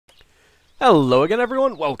Hello again,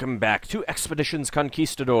 everyone. Welcome back to Expeditions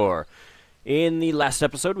Conquistador. In the last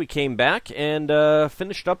episode, we came back and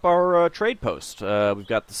finished up our trade post. We've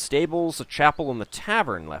got the stables, a chapel, and the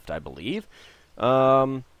tavern left, I believe.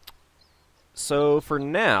 So for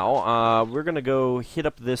now, we're going to go hit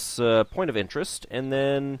up this point of interest and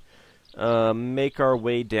then make our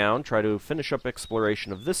way down, try to finish up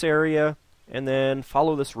exploration of this area, and then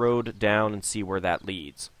follow this road down and see where that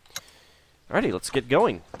leads. Alrighty, let's get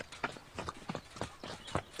going.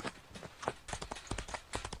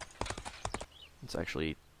 It's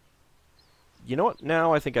actually... You know what?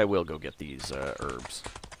 Now I think I will go get these herbs.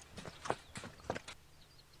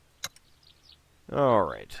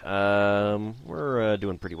 Alright. We're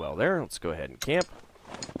doing pretty well there. Let's go ahead and camp.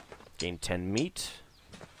 Gain 10 meat.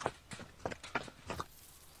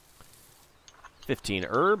 15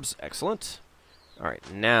 herbs. Excellent. Alright,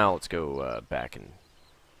 now let's go back and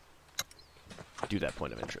do that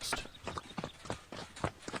point of interest.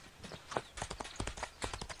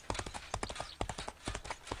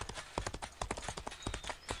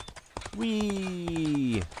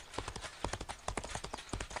 Whee!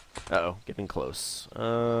 Uh-oh, getting close.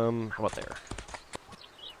 How about there?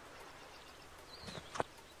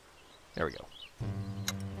 There we go.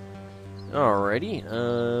 Alrighty,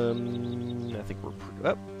 I think we're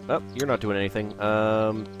pretty... Oh, you're not doing anything.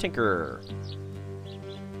 Tinker.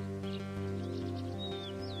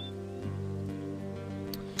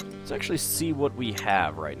 Let's actually see what we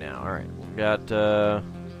have right now. Alright, we've got,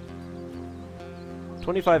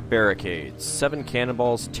 25 barricades, 7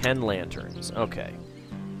 cannonballs, 10 lanterns. Okay.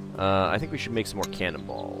 I think we should make some more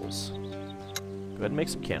cannonballs. Go ahead and make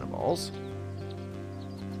some cannonballs.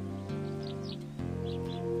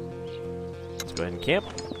 Let's go ahead and camp.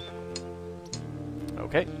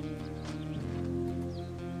 Okay.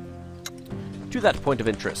 To that point of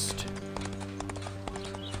interest.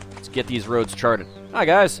 Let's get these roads charted. Hi,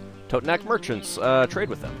 guys. Totenac merchants. Trade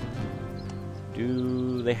with them.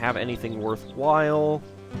 Do they have anything worthwhile?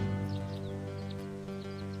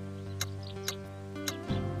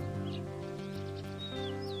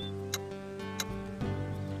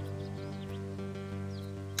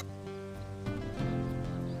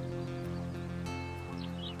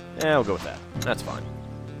 Yeah, I'll go with that. That's fine.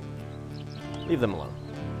 Leave them alone.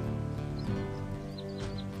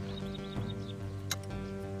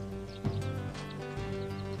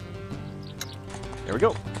 There we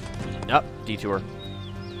go. Up, detour.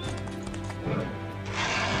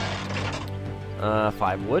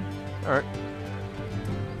 5 wood. Alright.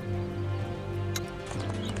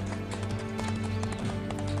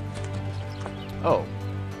 Oh.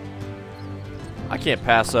 I can't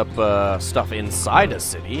pass up stuff inside a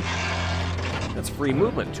city. That's free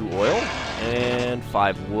movement. 2 oil and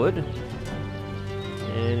 5 wood.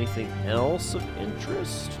 Anything else of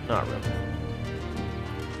interest? Not really.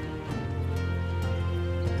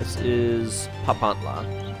 This is Papantla.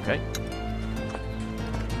 Okay.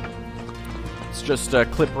 Let's just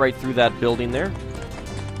clip right through that building there.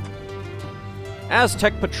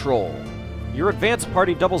 Aztec Patrol. Your advance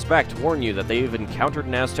party doubles back to warn you that they've encountered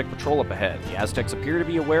an Aztec patrol up ahead. The Aztecs appear to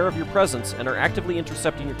be aware of your presence and are actively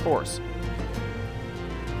intercepting your course.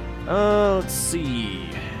 Let's see.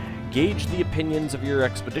 Gauge the opinions of your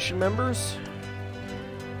expedition members.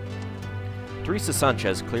 Teresa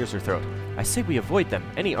Sanchez clears her throat. I say we avoid them.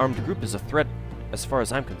 Any armed group is a threat as far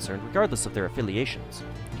as I'm concerned, regardless of their affiliations.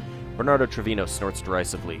 Bernardo Trevino snorts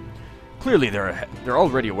derisively. Clearly they're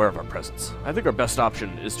already aware of our presence. I think our best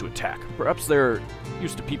option is to attack. Perhaps they're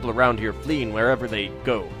used to people around here fleeing wherever they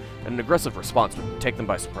go, and an aggressive response would take them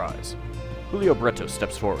by surprise. Julio Breto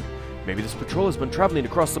steps forward. Maybe this patrol has been traveling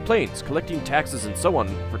across the plains, collecting taxes and so on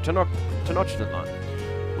for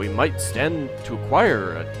Tenochtitlan. We might stand to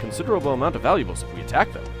acquire a considerable amount of valuables if we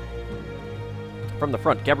attack them. From the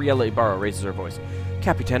front, Gabriela Ibarra raises her voice.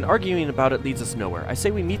 Capitan, arguing about it leads us nowhere. I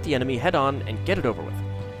say we meet the enemy head-on and get it over with.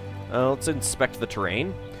 Let's inspect the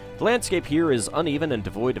terrain. The landscape here is uneven and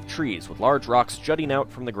devoid of trees, with large rocks jutting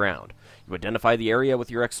out from the ground. You identify the area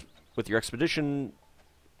with your expedition,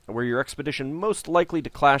 where your expedition most likely to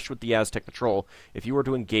clash with the Aztec patrol if you were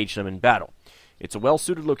to engage them in battle. It's a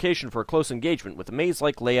well-suited location for a close engagement, with a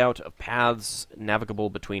maze-like layout of paths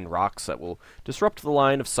navigable between rocks that will disrupt the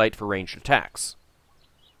line of sight for ranged attacks.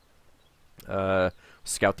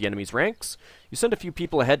 Scout the enemy's ranks. You send a few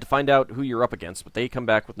people ahead to find out who you're up against, but they come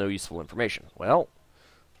back with no useful information. Well,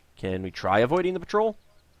 can we try avoiding the patrol?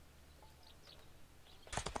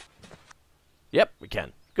 Yep, we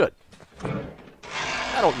can. Good.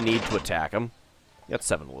 I don't need to attack them. Got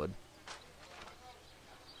 7 wood.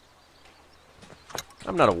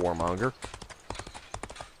 I'm not a warmonger.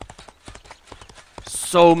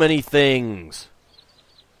 so many things.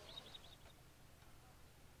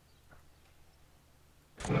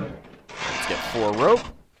 Let's get 4 rope,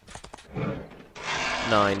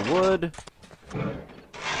 9 wood,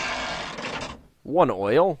 1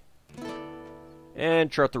 oil,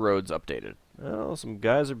 and chart the roads updated. Well, some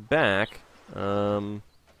guys are back. Let's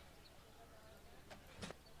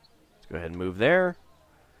go ahead and move there.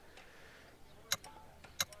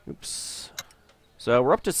 Oops. So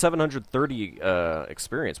we're up to 730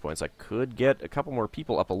 experience points. I could get a couple more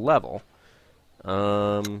people up a level.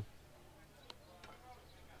 You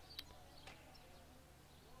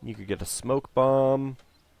could get a smoke bomb.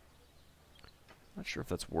 Not sure if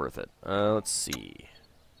that's worth it. Let's see.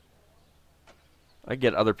 I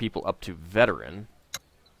get other people up to veteran.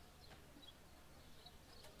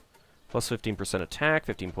 Plus 15% attack,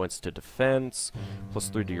 15 points to defense, plus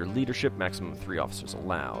 3 to your leadership, maximum of 3 officers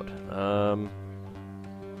allowed.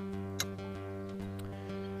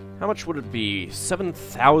 How much would it be?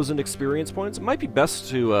 7,000 experience points? It might be best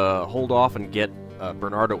to hold off and get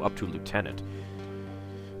Bernardo up to lieutenant.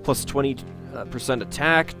 Plus 20%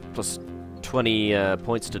 attack, plus 20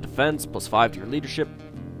 points to defense, plus 5 to your leadership,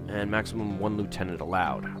 and maximum 1 lieutenant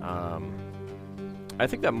allowed. I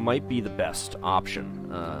think that might be the best option.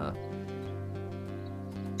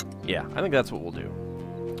 Yeah, I think that's what we'll do.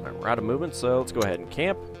 Alright, we're out of movement, so let's go ahead and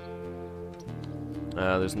camp.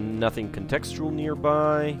 There's nothing contextual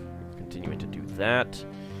nearby. Continuing to do that.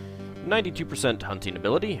 92% hunting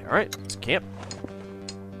ability. Alright, let's camp.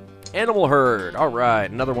 Animal herd.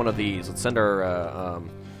 Alright, another one of these. Let's send our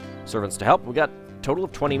servants to help. We got a total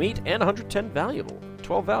of 20 meat and 110 valuable.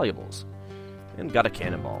 12 valuables. And got a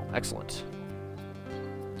cannonball. Excellent.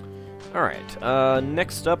 Alright,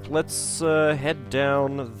 next up, let's head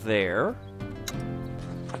down there.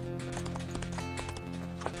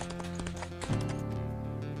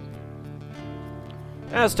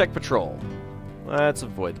 Aztec Patrol. Let's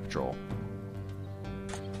avoid the patrol.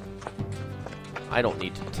 I don't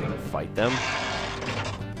need to fight them.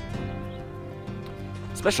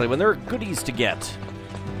 Especially when there are goodies to get.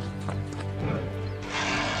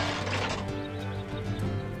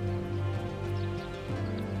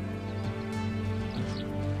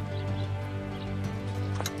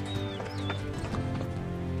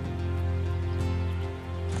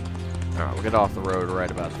 Alright, we'll get off the road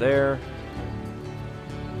right about there.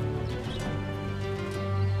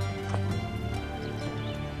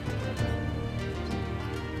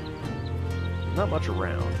 Not much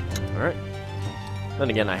around. Alright. Then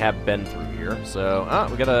again, I have been through here, so...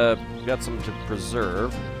 we got some to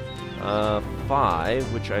preserve.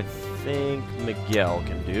 5, which I think Miguel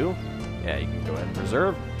can do. Yeah, you can go ahead and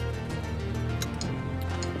preserve.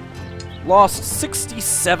 Lost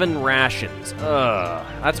 67 rations.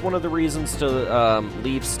 That's one of the reasons to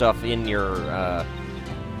leave stuff in your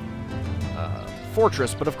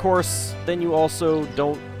fortress, but of course, then you also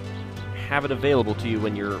don't have it available to you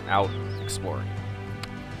when you're out exploring.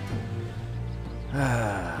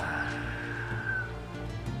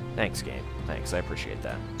 Thanks, game. Thanks, I appreciate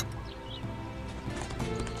that.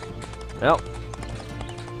 Well,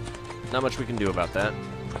 not much we can do about that.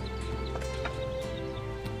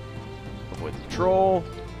 Avoid the patrol.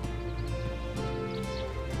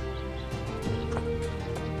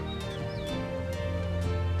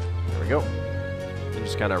 There we go. I'm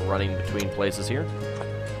just kind of running between places here.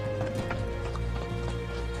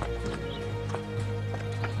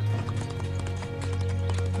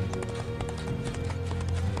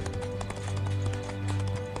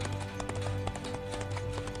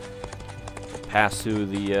 Pass through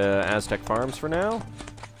the Aztec farms for now.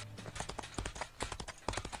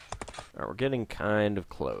 Alright, we're getting kind of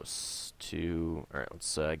close to... Alright,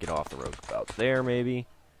 let's get off the road about there, maybe.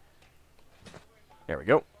 There we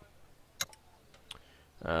go.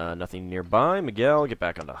 Nothing nearby. Miguel, get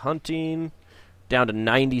back onto hunting. Down to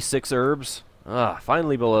 96 herbs.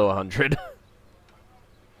 Finally below 100.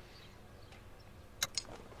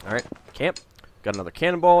 Alright, camp. Got another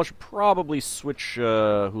cannonball. Should probably switch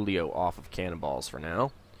Julio off of cannonballs for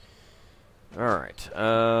now. Alright.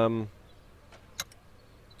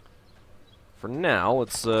 For now,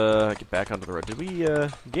 let's get back onto the road. Did we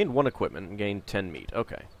gain 1 equipment and gain 10 meat?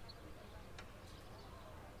 Okay.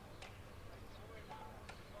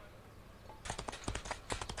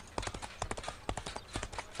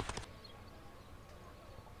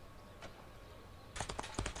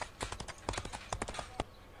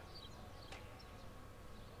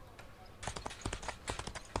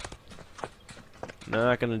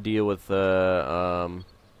 Not gonna deal with the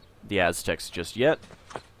Aztecs just yet.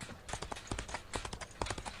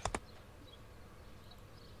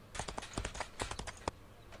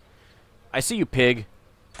 I see you, pig.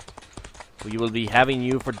 We will be having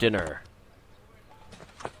you for dinner.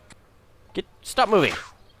 Stop moving.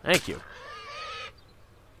 Thank you.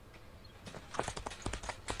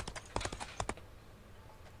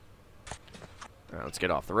 Alright, let's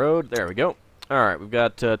get off the road. There we go. Alright, we've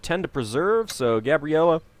got 10 to preserve, so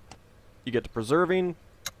Gabriella, you get to preserving.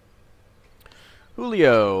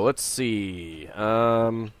 Julio, let's see.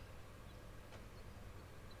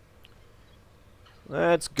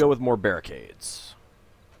 Let's go with more barricades.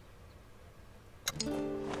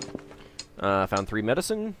 Found 3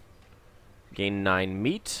 medicine. Gain 9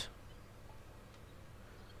 meat.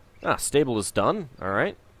 Stable is done.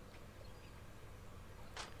 Alright.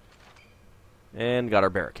 And got our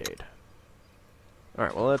barricade.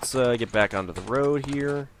 Alright, well, let's get back onto the road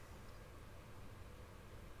here.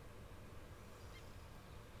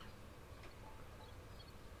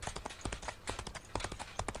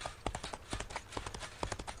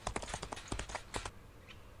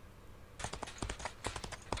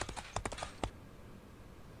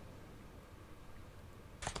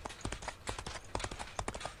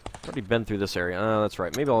 Already been through this area. That's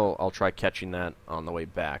right. Maybe I'll try catching that on the way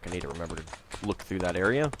back. I need to remember to look through that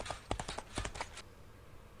area.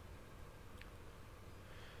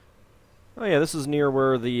 Oh yeah, this is near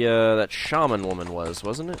where the that shaman woman was,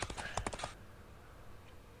 wasn't it?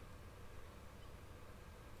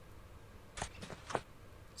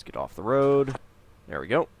 Let's get off the road. There we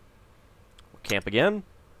go. We'll camp again.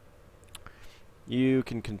 You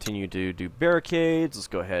can continue to do barricades. Let's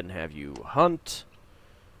go ahead and have you hunt.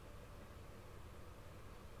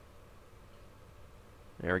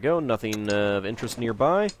 There we go, nothing of interest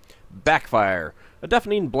nearby. Backfire. A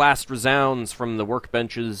deafening blast resounds from the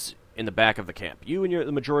workbenches in the back of the camp. You and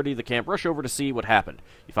the majority of the camp rush over to see what happened.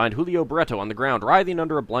 You find Julio Barreto on the ground, writhing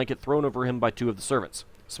under a blanket thrown over him by 2 of the servants.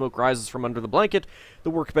 Smoke rises from under the blanket.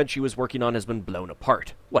 The workbench he was working on has been blown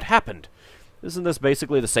apart. What happened? Isn't this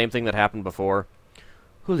basically the same thing that happened before?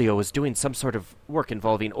 Julio was doing some sort of work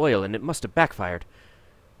involving oil, and it must have backfired.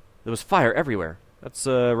 There was fire everywhere. That's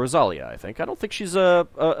Rosalia, I think. I don't think she's an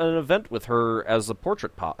event with her as a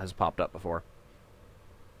portrait has popped up before.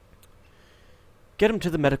 Get him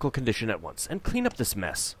to the medical condition at once, and clean up this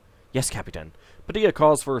mess. Yes, Capitan. Padilla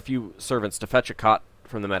calls for a few servants to fetch a cot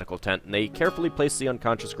from the medical tent, and they carefully place the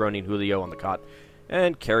unconscious groaning Julio on the cot,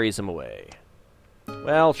 and carries him away.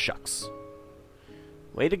 Well, shucks.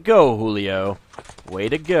 Way to go, Julio. Way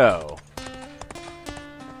to go.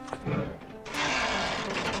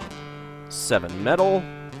 7 metal.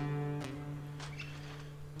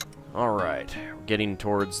 Alright, we're getting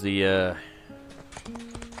towards the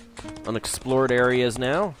unexplored areas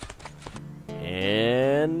now.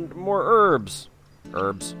 And more herbs.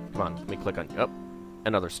 Herbs. Come on, let me click on... Oh,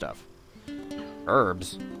 and other stuff.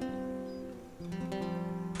 Herbs.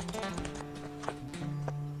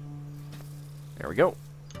 There we go.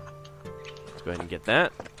 Let's go ahead and get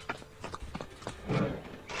that.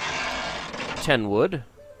 10 wood.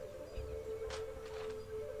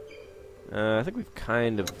 I think we've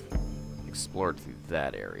kind of explored through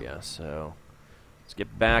that area, so let's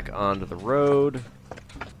get back onto the road.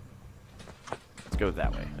 Let's go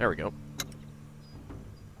that way. There we go.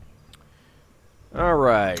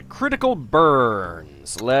 Alright, critical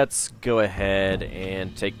burns. Let's go ahead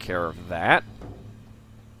and take care of that.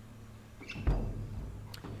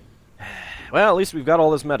 Well, at least we've got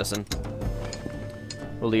all this medicine.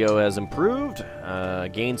 Julio has improved,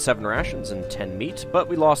 gained 7 rations and 10 meat, but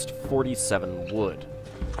we lost 47 wood.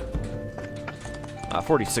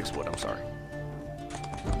 46 wood, I'm sorry.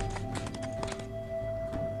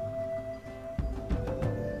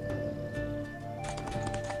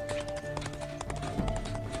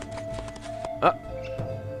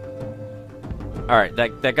 Alright,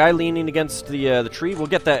 that guy leaning against the tree, we'll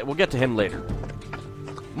get to him later.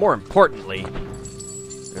 More importantly,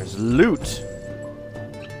 there's loot.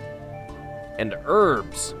 And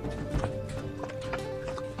herbs.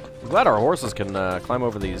 I'm glad our horses can climb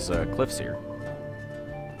over these cliffs here.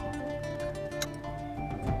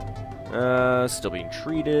 Still being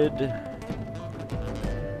treated.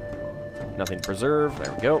 Nothing preserved.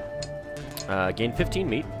 There we go. Gained 15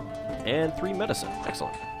 meat and 3 medicine.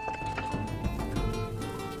 Excellent.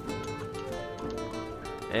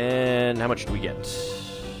 And how much do we get?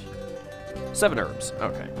 7 herbs.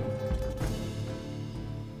 Okay.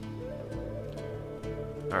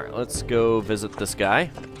 Alright, let's go visit this guy.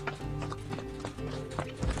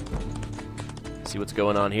 See what's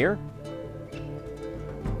going on here.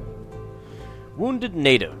 Wounded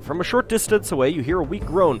native. From a short distance away, you hear a weak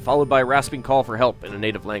groan followed by a rasping call for help in a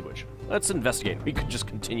native language. Let's investigate. We could just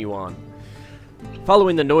continue on.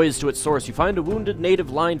 Following the noise to its source, you find a wounded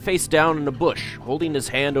native lying face down in a bush, holding his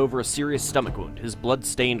hand over a serious stomach wound. His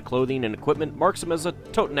blood-stained clothing and equipment marks him as a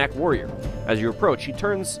Totenac warrior. As you approach, he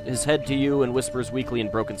turns his head to you and whispers weakly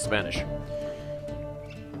in broken Spanish.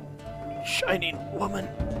 Shining woman,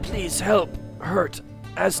 please help. Hurt.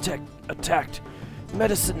 Aztec attacked.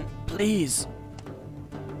 Medicine, please.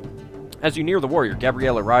 As you near the warrior,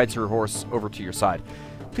 Gabriella rides her horse over to your side.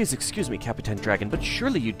 Please excuse me, Capitan Dragon, but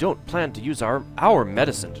surely you don't plan to use our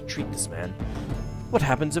medicine to treat this man. What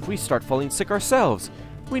happens if we start falling sick ourselves?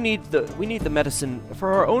 We need the medicine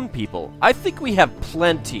for our own people. I think we have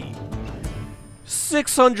plenty.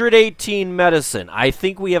 618 medicine. I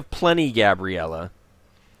think we have plenty, Gabriella.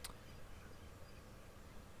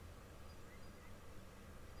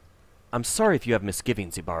 I'm sorry if you have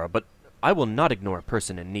misgivings, Ibarra, but I will not ignore a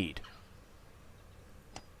person in need.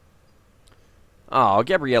 Oh,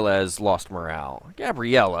 Gabriella has lost morale.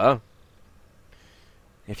 Gabriella!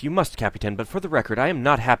 If you must, Capitan, but for the record, I am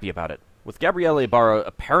not happy about it. With Gabriella Ibarra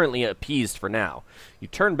apparently appeased for now, you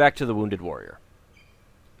turn back to the wounded warrior.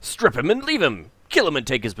 Strip him and leave him! Kill him and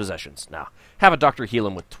take his possessions. Now, have a doctor heal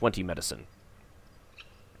him with 20 medicine.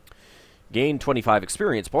 Gain 25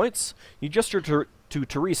 experience points. You gesture to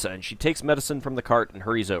Teresa, and she takes medicine from the cart and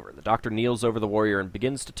hurries over. The doctor kneels over the warrior and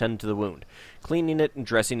begins to tend to the wound, cleaning it and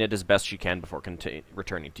dressing it as best she can before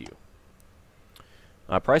returning to you.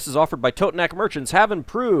 Prices offered by Totenac merchants have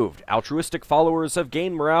improved. Altruistic followers have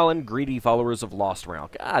gained morale, and greedy followers have lost morale.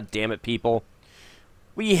 God damn it, people.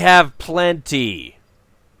 We have plenty.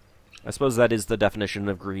 I suppose that is the definition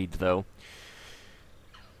of greed, though.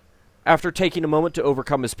 After taking a moment to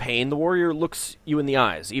overcome his pain, the warrior looks you in the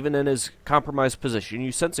eyes. Even in his compromised position,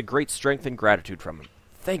 you sense a great strength and gratitude from him.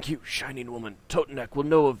 Thank you, Shining Woman. Totenac will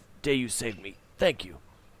know of the day you saved me. Thank you.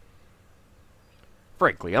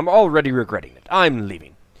 Frankly, I'm already regretting it. I'm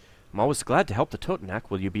leaving. I'm always glad to help the Totenac.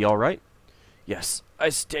 Will you be all right? Yes, I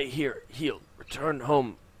stay here, healed. Return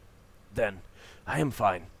home. Then, I am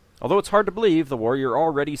fine. Although it's hard to believe, the warrior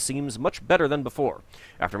already seems much better than before.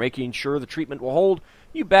 After making sure the treatment will hold,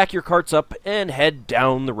 you back your carts up and head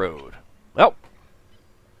down the road. Well,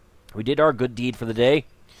 we did our good deed for the day.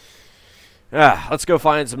 Let's go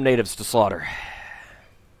find some natives to slaughter.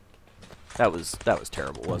 That was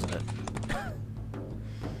terrible, wasn't it?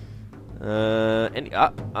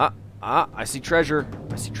 I see treasure.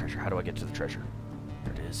 I see treasure. How do I get to the treasure?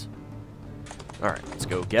 There it is. Alright, let's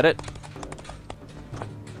go get it.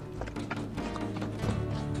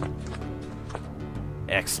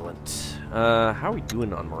 Excellent. How are we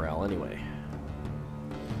doing on morale, anyway?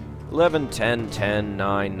 11, 10, 10,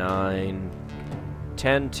 9, 9,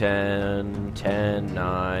 10, 10, 10,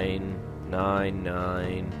 9, 9,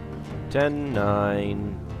 9, 10,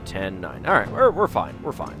 9, 10, 9. Alright, we're fine.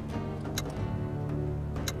 We're fine.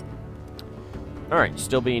 Alright,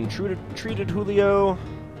 still being treated, Julio.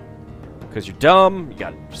 Because you're dumb. You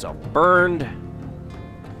got yourself burned.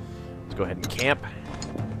 Let's go ahead and camp.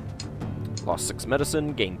 Lost 6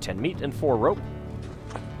 medicine, gained 10 meat, and 4 rope.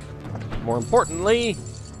 More importantly,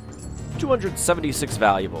 276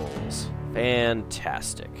 valuables.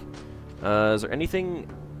 Fantastic. Is there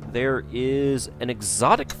anything? There is an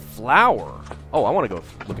exotic flower. Oh, I want to go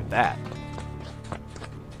look at that.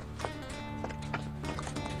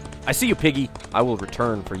 I see you, Piggy. I will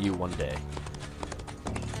return for you one day.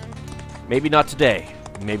 Maybe not today,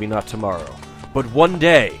 maybe not tomorrow, but one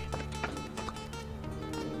day.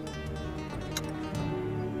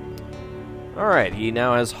 Alright, he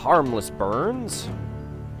now has harmless burns.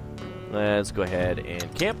 Let's go ahead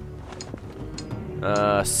and camp.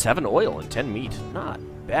 7 oil and 10 meat. Not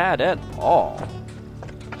bad at all.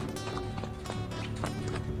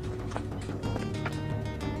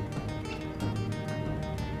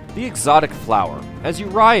 The exotic flower. As you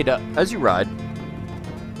ride,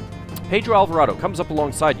 Pedro Alvarado comes up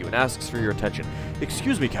alongside you and asks for your attention.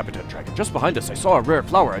 Excuse me, Capitan Dragon. Just behind us I saw a rare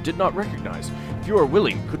flower I did not recognize. If you are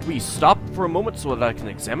willing, could we stop for a moment so that I can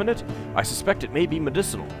examine it? I suspect it may be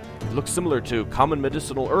medicinal. It looks similar to common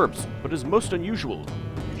medicinal herbs, but is a most unusual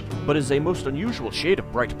shade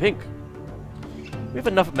of bright pink. We have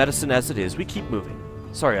enough medicine as it is. We keep moving.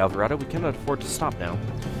 Sorry, Alvarado, we cannot afford to stop now.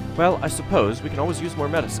 Well, I suppose we can always use more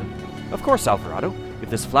medicine. Of course, Alvarado. If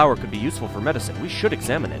this flower could be useful for medicine, we should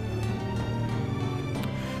examine it.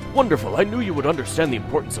 Wonderful. I knew you would understand the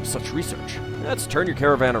importance of such research. Let's turn your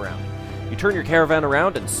caravan around. You turn your caravan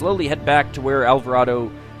around and slowly head back to where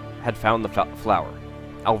Alvarado had found the flower.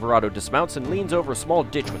 Alvarado dismounts and leans over a small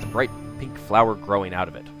ditch with a bright pink flower growing out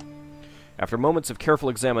of it. After moments of careful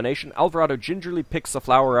examination, Alvarado gingerly picks the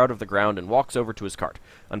flower out of the ground and walks over to his cart.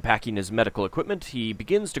 Unpacking his medical equipment, he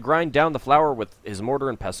begins to grind down the flower with his mortar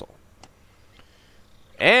and pestle.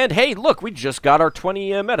 And hey, look, we just got our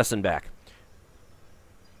 20 medicine back.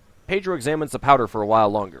 Pedro examines the powder for a while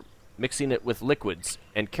longer, mixing it with liquids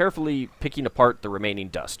and carefully picking apart the remaining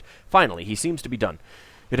dust. Finally, he seems to be done.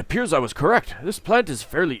 It appears I was correct. This plant has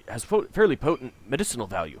fairly potent medicinal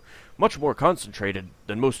value, much more concentrated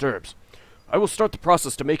than most herbs. I will start the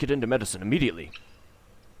process to make it into medicine immediately.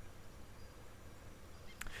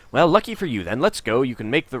 Well, lucky for you, then. Let's go. You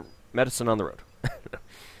can make the medicine on the road.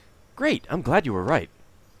 Great. I'm glad you were right.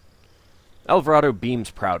 Alvarado beams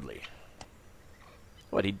proudly.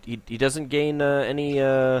 What, he doesn't gain any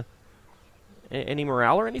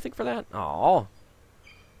morale or anything for that? Aw.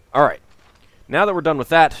 Alright. Now that we're done with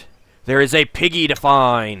that, there is a piggy to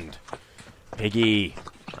find. Piggy.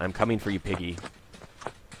 I'm coming for you, piggy.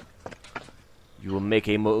 You will make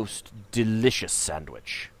a most delicious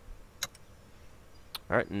sandwich.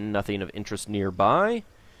 Alright, nothing of interest nearby.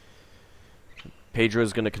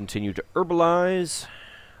 Pedro's going to continue to herbalize.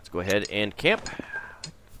 Let's go ahead and camp.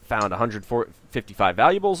 Found 155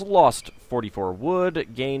 valuables, lost 44 wood,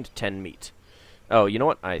 gained 10 meat. Oh, you know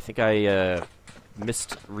what? I think I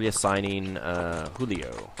missed reassigning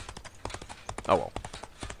Julio. Oh well.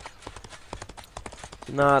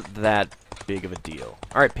 Not that big of a deal.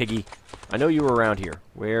 Alright, piggy. I know you were around here.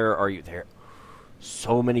 Where are you? There.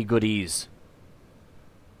 So many goodies.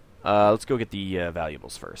 Let's go get the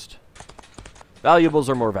valuables first. Valuables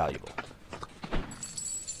are more valuable.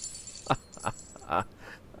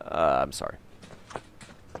 I'm sorry.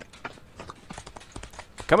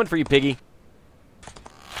 Coming for you, piggy.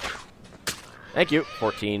 Thank you.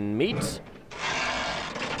 14 meat.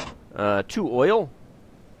 2 oil.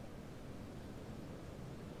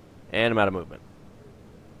 And I'm out of movement.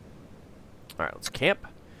 Alright, let's camp.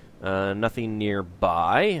 Nothing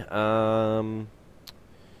nearby.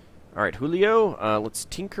 Alright, Julio, let's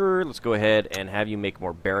tinker. Let's go ahead and have you make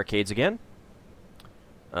more barricades again.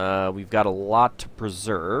 We've got a lot to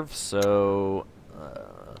preserve, so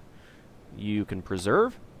you can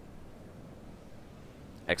preserve.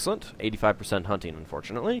 Excellent. 85% hunting,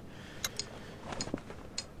 unfortunately.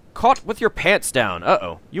 Caught with your pants down.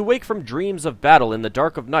 Uh-oh. You wake from dreams of battle in the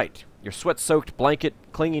dark of night, your sweat-soaked blanket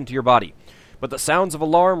clinging to your body. But the sounds of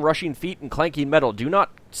alarm, rushing feet, and clanking metal do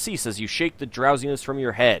not cease as you shake the drowsiness from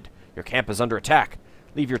your head. Your camp is under attack.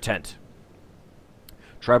 Leave your tent.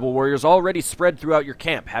 Tribal warriors already spread throughout your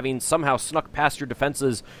camp, having somehow snuck past your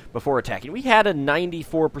defenses before attacking. We had a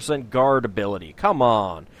 94% guard ability. Come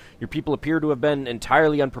on. Your people appear to have been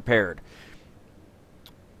entirely unprepared,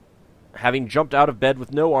 having jumped out of bed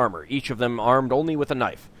with no armor, each of them armed only with a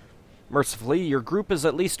knife. Mercifully, your group is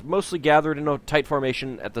at least mostly gathered in a tight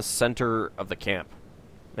formation at the center of the camp.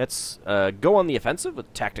 Let's go on the offensive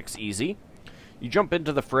with tactics easy. You jump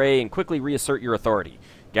into the fray and quickly reassert your authority,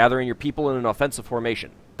 gathering your people in an offensive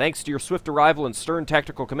formation. Thanks to your swift arrival and stern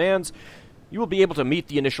tactical commands, you will be able to meet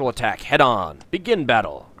the initial attack head-on. Begin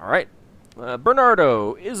battle. Alright.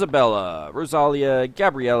 Bernardo, Isabella, Rosalia,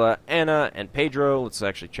 Gabriela, Anna, and Pedro. Let's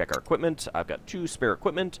actually check our equipment. I've got 2 spare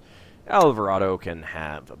equipment. Alvarado can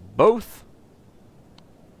have both.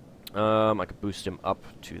 I could boost him up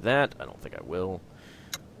to that. I don't think I will.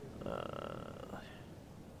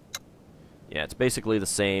 Yeah, it's basically the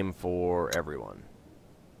same for everyone.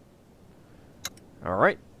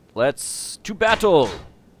 Alright, let's to battle!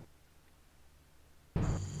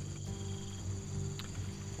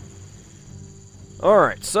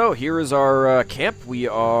 Alright, so here is our camp. We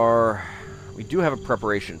do have a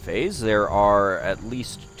preparation phase. There are at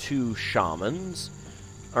least 2 shamans.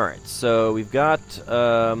 Alright, so we've got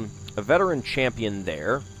a veteran champion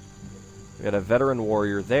there. We've got a veteran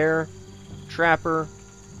warrior there. Trapper,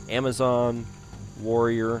 Amazon,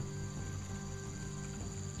 warrior,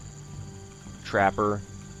 trapper,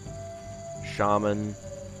 shaman,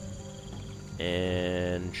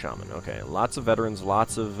 and shaman. Okay, lots of veterans,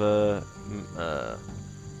 lots of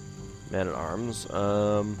men-at-arms.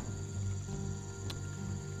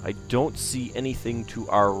 I don't see anything to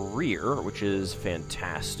our rear, which is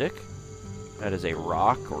fantastic. That is a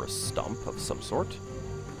rock or a stump of some sort.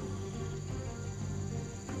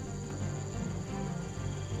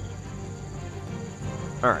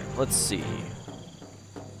 Alright, let's see.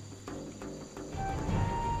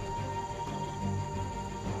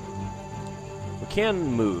 We can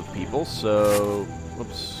move people, so...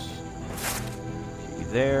 Whoops. Be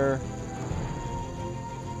there.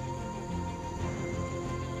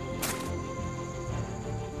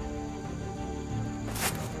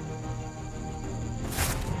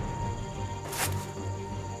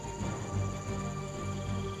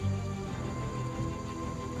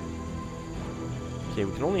 Okay,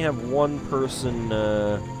 we can only have one person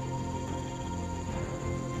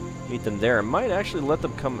Meet them there. I might actually let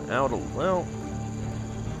them come out well,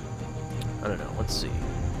 I don't know. Let's see.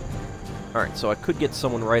 Alright, so I could get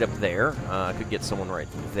someone right up there. I could get someone right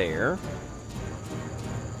there.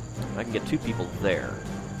 I can get 2 people there.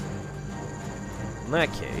 In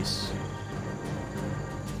that case...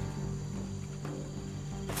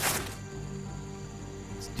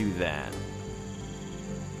 let's do that.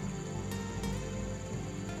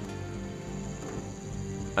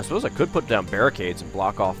 I suppose I could put down barricades and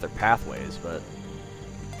block off their pathways, but...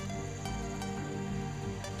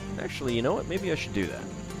 actually, you know what? Maybe I should do that.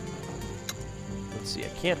 Let's see, I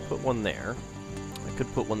can't put one there. I could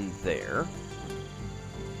put one there.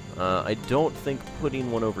 I don't think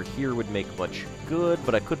putting one over here would make much good,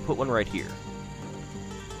 but I could put one right here.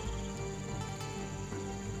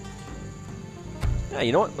 Yeah,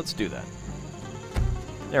 you know what? Let's do that.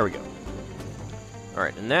 There we go.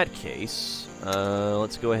 Alright, in that case,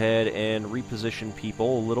 let's go ahead and reposition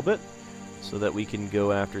people a little bit so that we can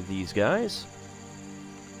go after these guys.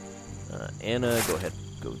 Anna, go ahead,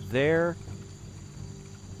 go there.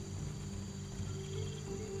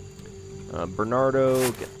 Bernardo,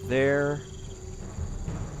 get there.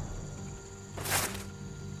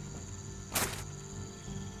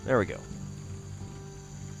 There we go.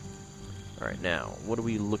 Alright, now, what are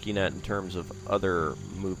we looking at in terms of other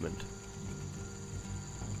movement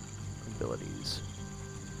abilities?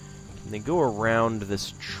 Can they go around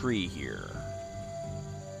this tree here?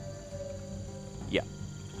 Yeah.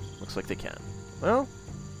 Looks like they can. Well,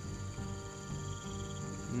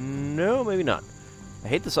 no, maybe not. I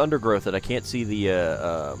hate this undergrowth that I can't see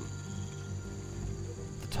the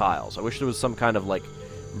tiles. I wish there was some kind of, like,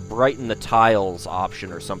 brighten the tiles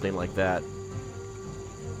option or something like that.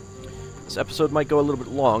 This episode might go a little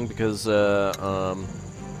bit long because we're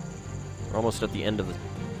almost at the end of the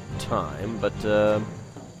time, but let's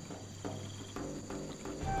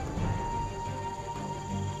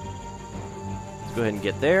go ahead and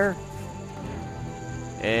get there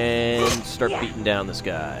and start beating down this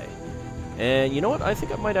guy. And you know what? I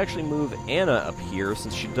think I might actually move Anna up here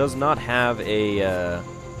since she does not have a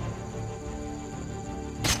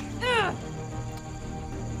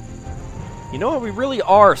you know what? We really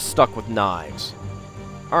are stuck with knives.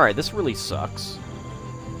 Alright, this really sucks.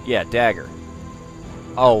 Yeah, dagger.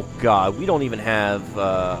 Oh god, we don't even have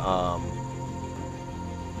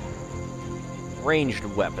ranged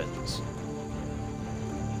weapons.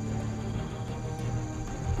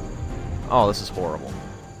 Oh, this is horrible.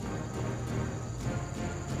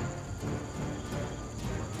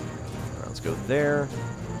 Alright, let's go there.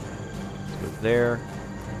 Let's go there.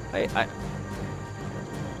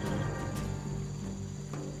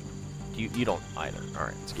 You don't either.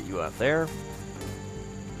 Alright, let's get you out there.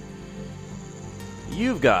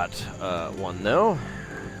 You've got one, though.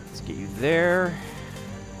 Let's get you there.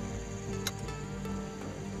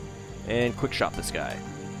 And quick shot this guy.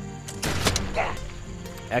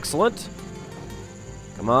 Excellent.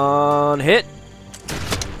 Come on, hit.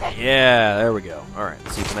 Yeah, there we go. Alright,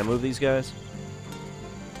 let's see, can I move these guys?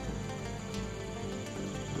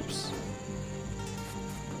 Oops.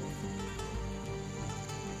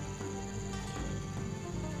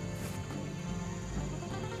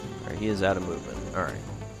 Alright, he is out of movement. Alright.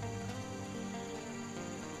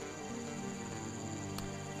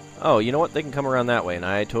 Oh, you know what? They can come around that way, and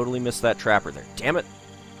I totally missed that trapper there. Damn it!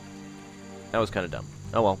 That was kind of dumb.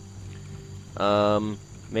 Oh well.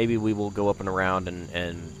 Maybe we will go up and around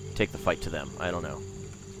and take the fight to them. I don't know.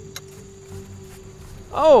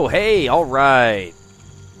 Oh, hey! Alright!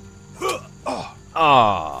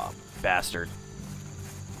 Ah, bastard.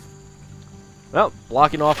 Well,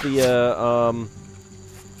 blocking off the,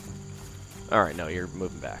 Alright, no, you're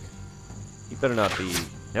moving back. You better not be...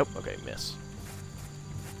 Nope, okay, miss.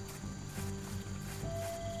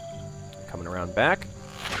 Coming around back.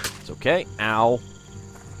 It's okay. Ow.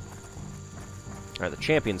 Alright, the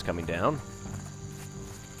champion's coming down.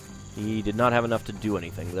 He did not have enough to do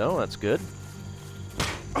anything, though. That's good.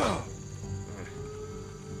 I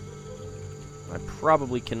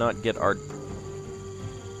probably cannot get our...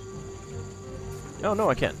 Oh, no,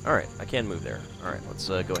 I can. Alright, I can move there. Alright, let's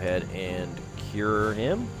go ahead and cure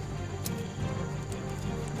him.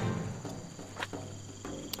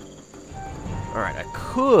 Alright, I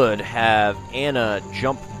could have Anna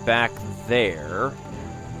jump back there.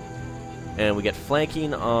 And we get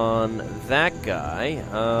flanking on that guy.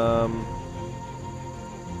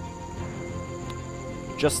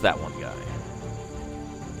 Just that one guy.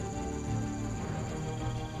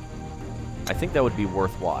 I think that would be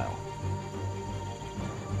worthwhile.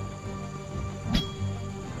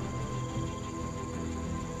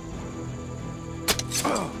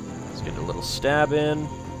 Let's get a little stab in.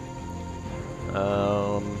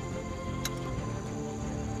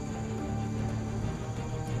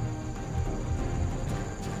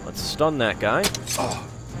 Let's stun that guy. Oh.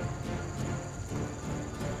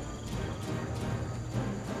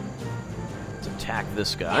 Let's attack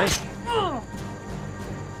this guy.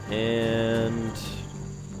 And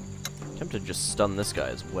attempt to just stun this guy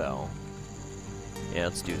as well. Yeah,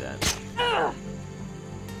 let's do that.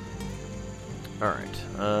 Alright,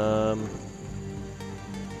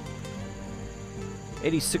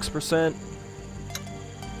 86%.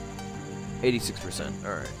 86%,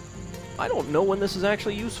 alright. I don't know when this is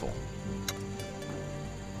actually useful.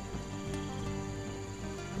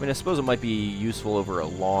 I mean, I suppose it might be useful over a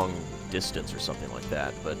long distance or something like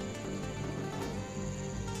that, but...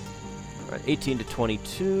 Alright, 18 to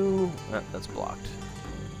 22... Ah, that's blocked.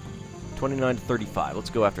 29 to 35. Let's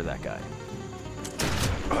go after that guy.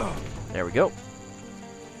 There we go.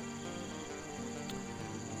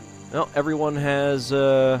 Well, everyone has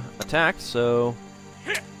attacked, so...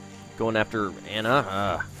 Going after Anna.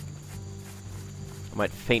 I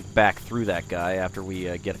might feint back through that guy after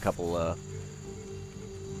we get a couple...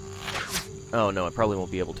 Oh, no, I probably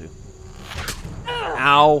won't be able to.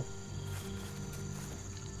 Ow!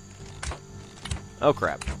 Oh,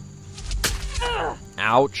 crap.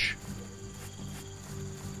 Ouch.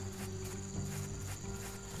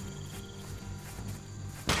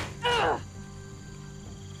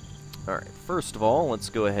 Alright, first of all, let's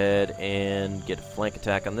go ahead and get a flank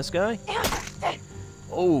attack on this guy.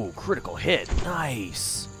 Oh, critical hit.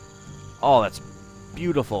 Nice. Oh, that's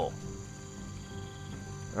beautiful.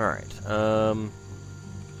 Alright,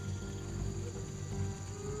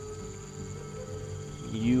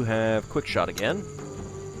 you have quick shot again.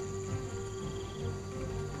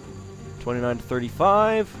 29 to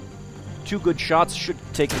 35. 2 good shots should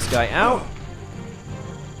take this guy out.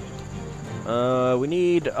 We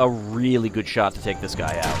need a really good shot to take this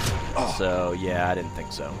guy out. So, yeah, I didn't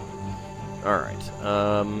think so. Alright,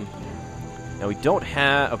 now we don't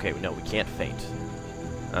have... Okay, no, we can't feint.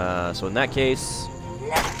 So in that case,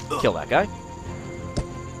 kill that guy.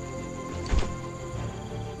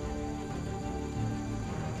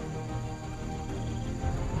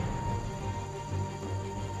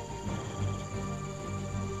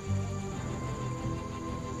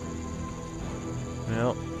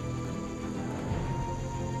 Well,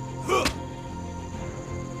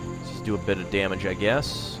 let's just do a bit of damage, I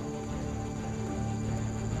guess.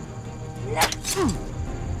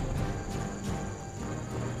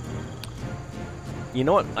 You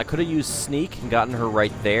know what? I could have used sneak and gotten her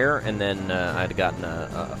right there, and then I'd have gotten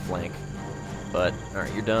a flank. But,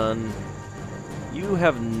 alright, you're done. You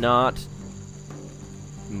have not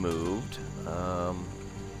moved.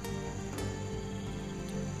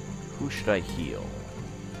 Who should I heal?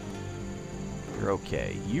 You're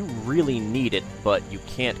okay. You really need it, but you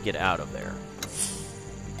can't get out of there.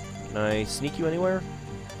 Can I sneak you anywhere?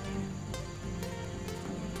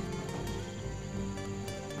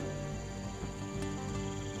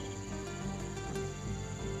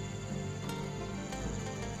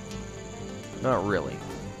 Not really.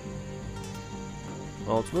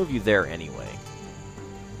 Well, let's move you there anyway.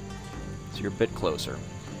 So you're a bit closer.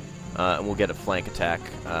 And we'll get a flank attack.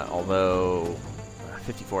 Although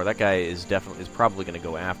 54, that guy is probably going to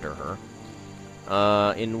go after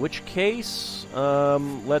her. In which case,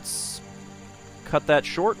 let's cut that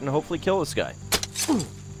short and hopefully kill this guy.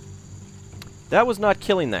 That was not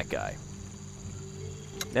killing that guy.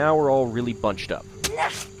 Now we're all really bunched up.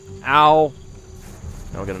 Ow!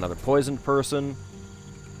 Now we'll get another poisoned person.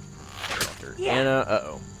 After Anna.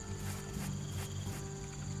 Uh-oh.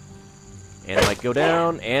 Anna might go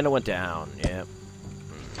down. Anna went down. Yeah.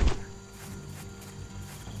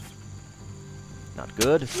 Not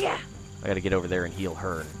good. I gotta get over there and heal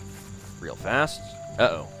her real fast.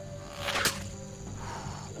 Uh-oh.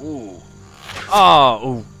 Ooh. Oh,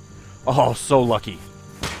 ooh. Oh, so lucky.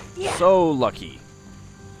 So lucky.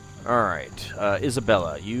 Alright,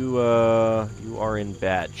 Isabella, you are in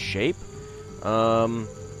bad shape. So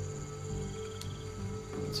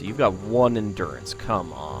you've got 1 endurance.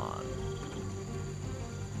 Come on.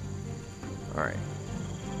 Alright.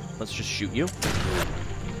 Let's just shoot you.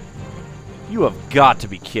 You have got to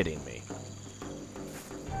be kidding me.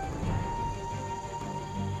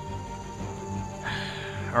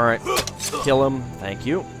 Alright. Kill him. Thank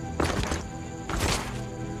you.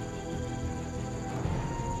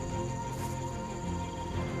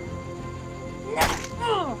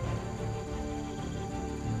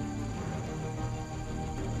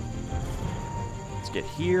 Get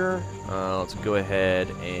here. Let's go ahead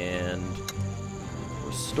and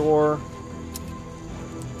restore.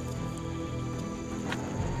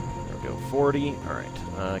 There we go. 40.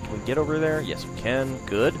 Alright, can we get over there? Yes, we can.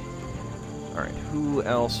 Good. Alright, who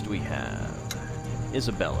else do we have?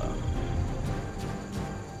 Isabella.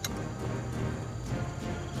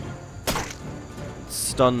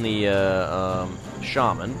 Stun the,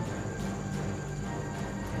 shaman.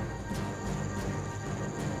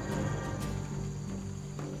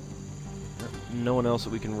 No one else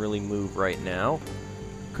that we can really move right now.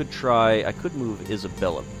 I could move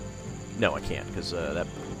Isabella. No, I can't, because the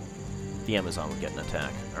Amazon would get an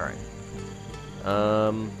attack. Alright.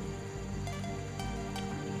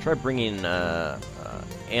 Try bringing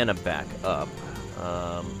Anna back up.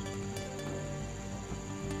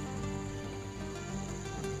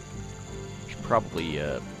 Should probably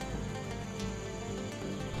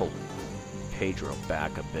pull Pedro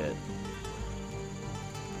back a bit,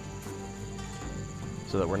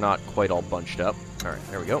 so that we're not quite all bunched up. Alright,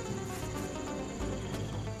 there we go.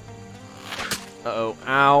 Uh-oh.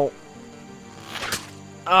 Ow.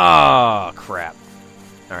 Ah, crap.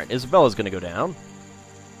 Alright, Isabella's gonna go down.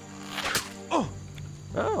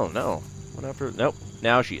 Oh, no. What after? Nope.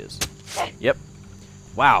 Now she is. Yep.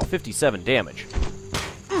 Wow, 57 damage.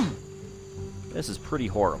 This is pretty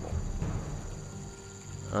horrible.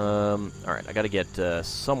 Alright, I gotta get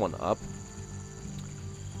someone up.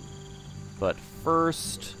 But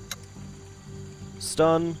first...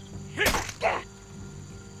 stun.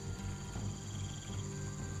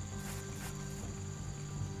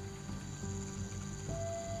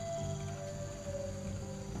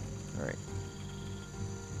 Alright.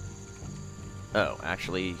 Oh,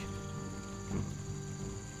 actually...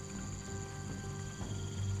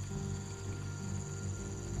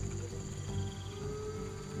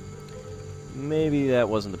 maybe that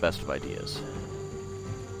wasn't the best of ideas.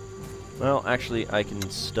 Well, actually, I can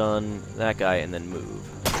stun that guy and then move.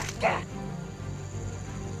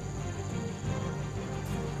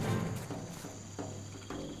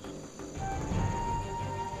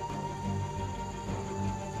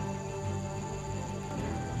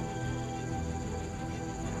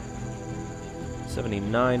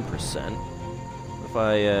 %. If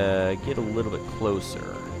I get a little bit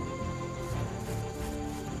closer...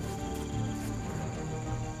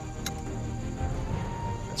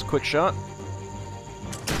 quick shot.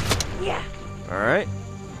 Yeah. Alright.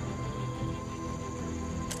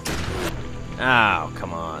 Ow,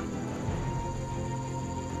 come on.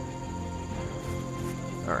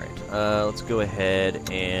 Alright, let's go ahead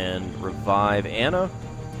and revive Anna.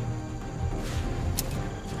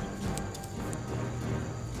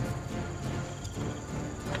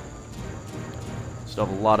 Still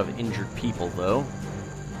have a lot of injured people, though.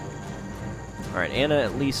 Alright, Anna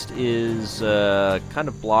at least is kind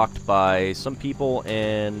of blocked by some people,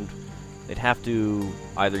 and they'd have to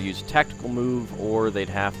either use a tactical move or they'd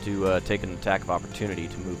have to take an attack of opportunity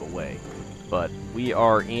to move away. But we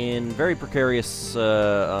are in very precarious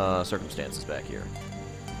circumstances back here.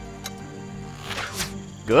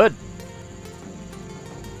 Good!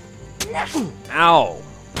 Ow!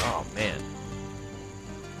 Oh, man.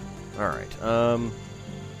 Alright,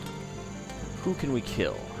 who can we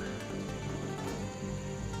kill?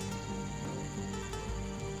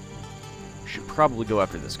 Should probably go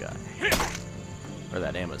after this guy. Or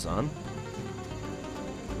that Amazon.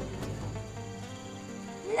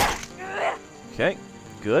 Okay,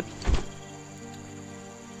 good.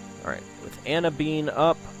 Alright, with Anna being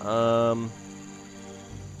up,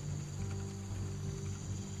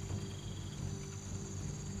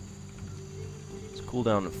 it's a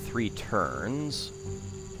cooldown of 3 turns.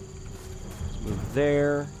 Let's move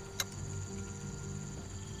there.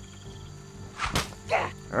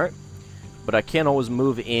 Alright. But I can't always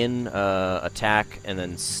move in, attack, and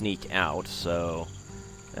then sneak out, so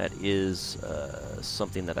that is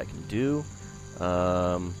something that I can do.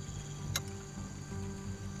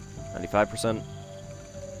 95%.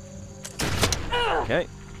 Okay.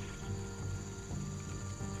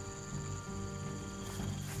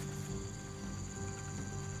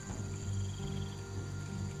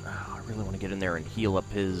 Oh, I really want to get in there and heal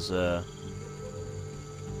up his,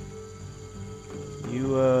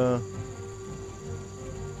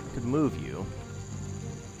 could move you.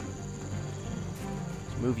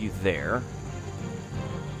 Let's move you there.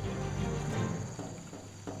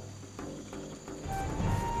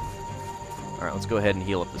 Alright, let's go ahead and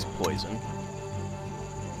heal up this poison.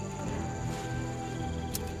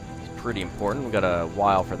 It's pretty important. We've got a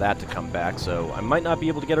while for that to come back, so I might not be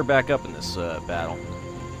able to get her back up in this battle.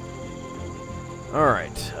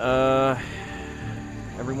 Alright,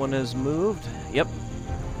 everyone has moved? Yep.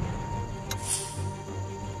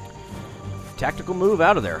 Tactical move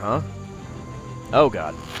out of there, huh? Oh,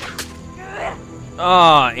 God.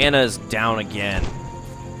 Ah, Anna's down again.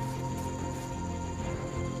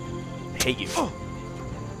 I hate you.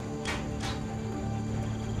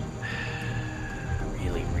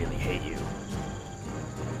 Really, really hate you.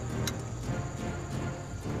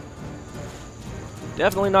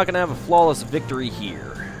 Definitely not going to have a flawless victory here.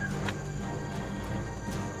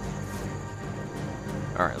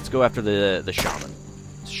 Alright, let's go after the shaman.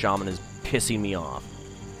 This shaman is pissing me off.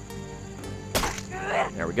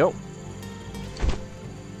 There we go.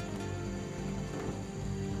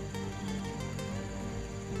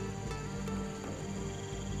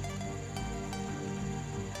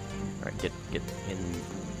 Alright, get in.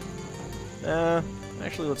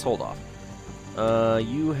 Actually, let's hold off.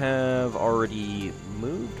 You have already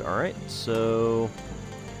moved. Alright, so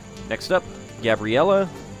next up, Gabriella.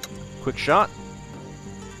 Quick shot.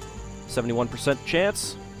 71%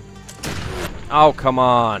 chance. Oh, come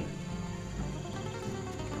on.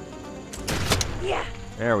 Yeah.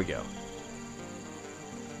 There we go.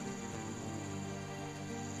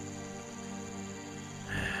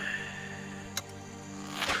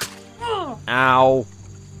 Ow.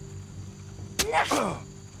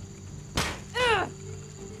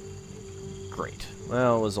 Great.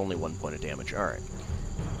 Well, it was only 1 point of damage. Alright.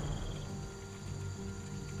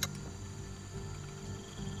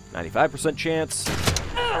 95% chance.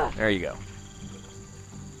 There you go.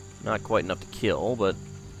 Not quite enough to kill, but...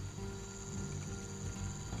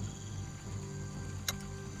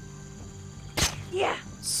 yeah.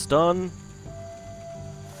 Stun.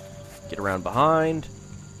 Get around behind.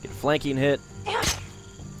 Get a flanking hit.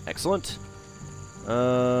 Excellent.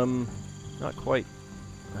 Not quite.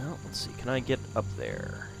 Well, let's see. Can I get up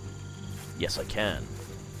there? Yes, I can.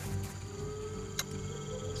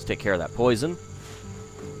 Let's take care of that poison.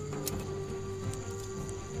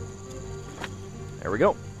 There we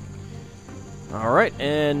go. Alright,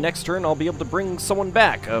 and next turn I'll be able to bring someone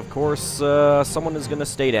back. Of course, someone is going to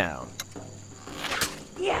stay down.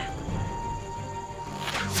 Yeah.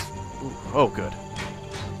 Ooh, oh, good.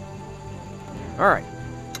 Alright.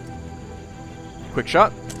 Quick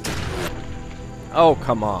shot. Oh,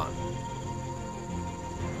 come on.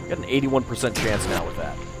 Got an 81% chance now with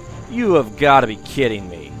that. You have got to be kidding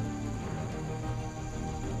me.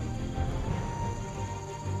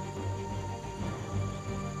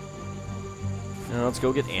 Now let's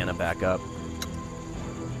go get Anna back up.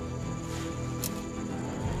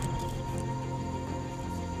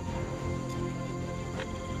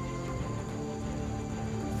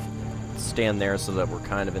 Stand there so that we're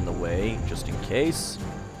kind of in the way, just in case.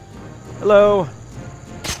 Hello.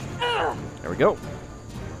 There we go.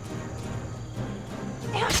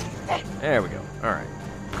 There we go. Alright.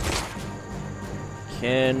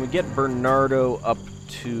 Can we get Bernardo up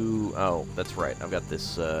to... oh, that's right. I've got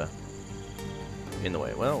this in the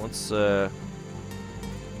way. Well, let's...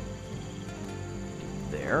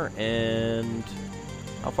 there. And...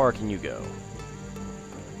 how far can you go?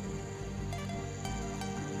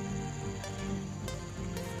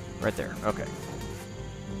 Right there. Okay.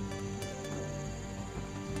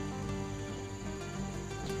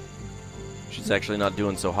 She's actually not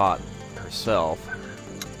doing so hot herself.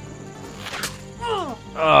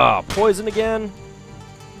 Ah, poison again?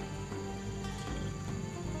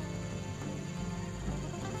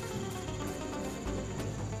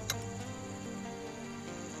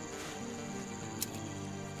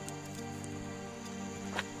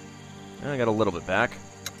 I got a little bit back.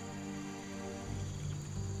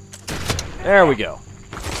 There we go.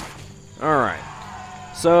 Alright.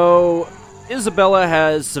 So, Isabella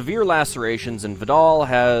has severe lacerations and Vidal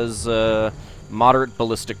has moderate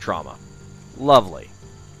ballistic trauma. Lovely.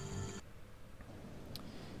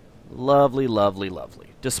 Lovely, lovely, lovely.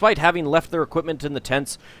 Despite having left their equipment in the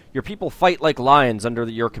tents, your people fight like lions under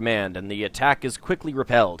your command, and the attack is quickly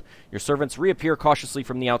repelled. Your servants reappear cautiously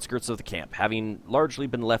from the outskirts of the camp, having largely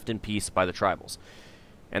been left in peace by the tribals.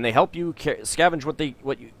 And they help you scavenge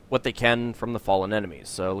what they can from the fallen enemies.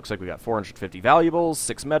 So it looks like we got 450 valuables,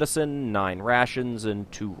 6 medicine, 9 rations, and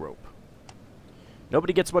 2 rope.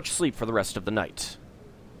 Nobody gets much sleep for the rest of the night.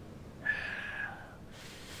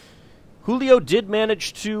 Julio did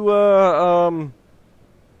manage to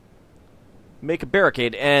make a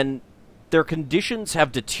barricade, and their conditions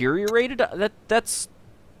have deteriorated. That's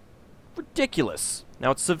ridiculous.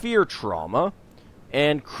 Now it's severe trauma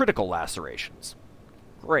and critical lacerations.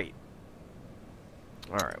 Great.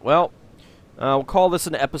 Alright, well, we'll call this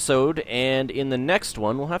an episode, and in the next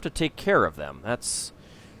one, we'll have to take care of them. That's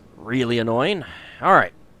really annoying.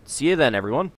 Alright, see you then, everyone.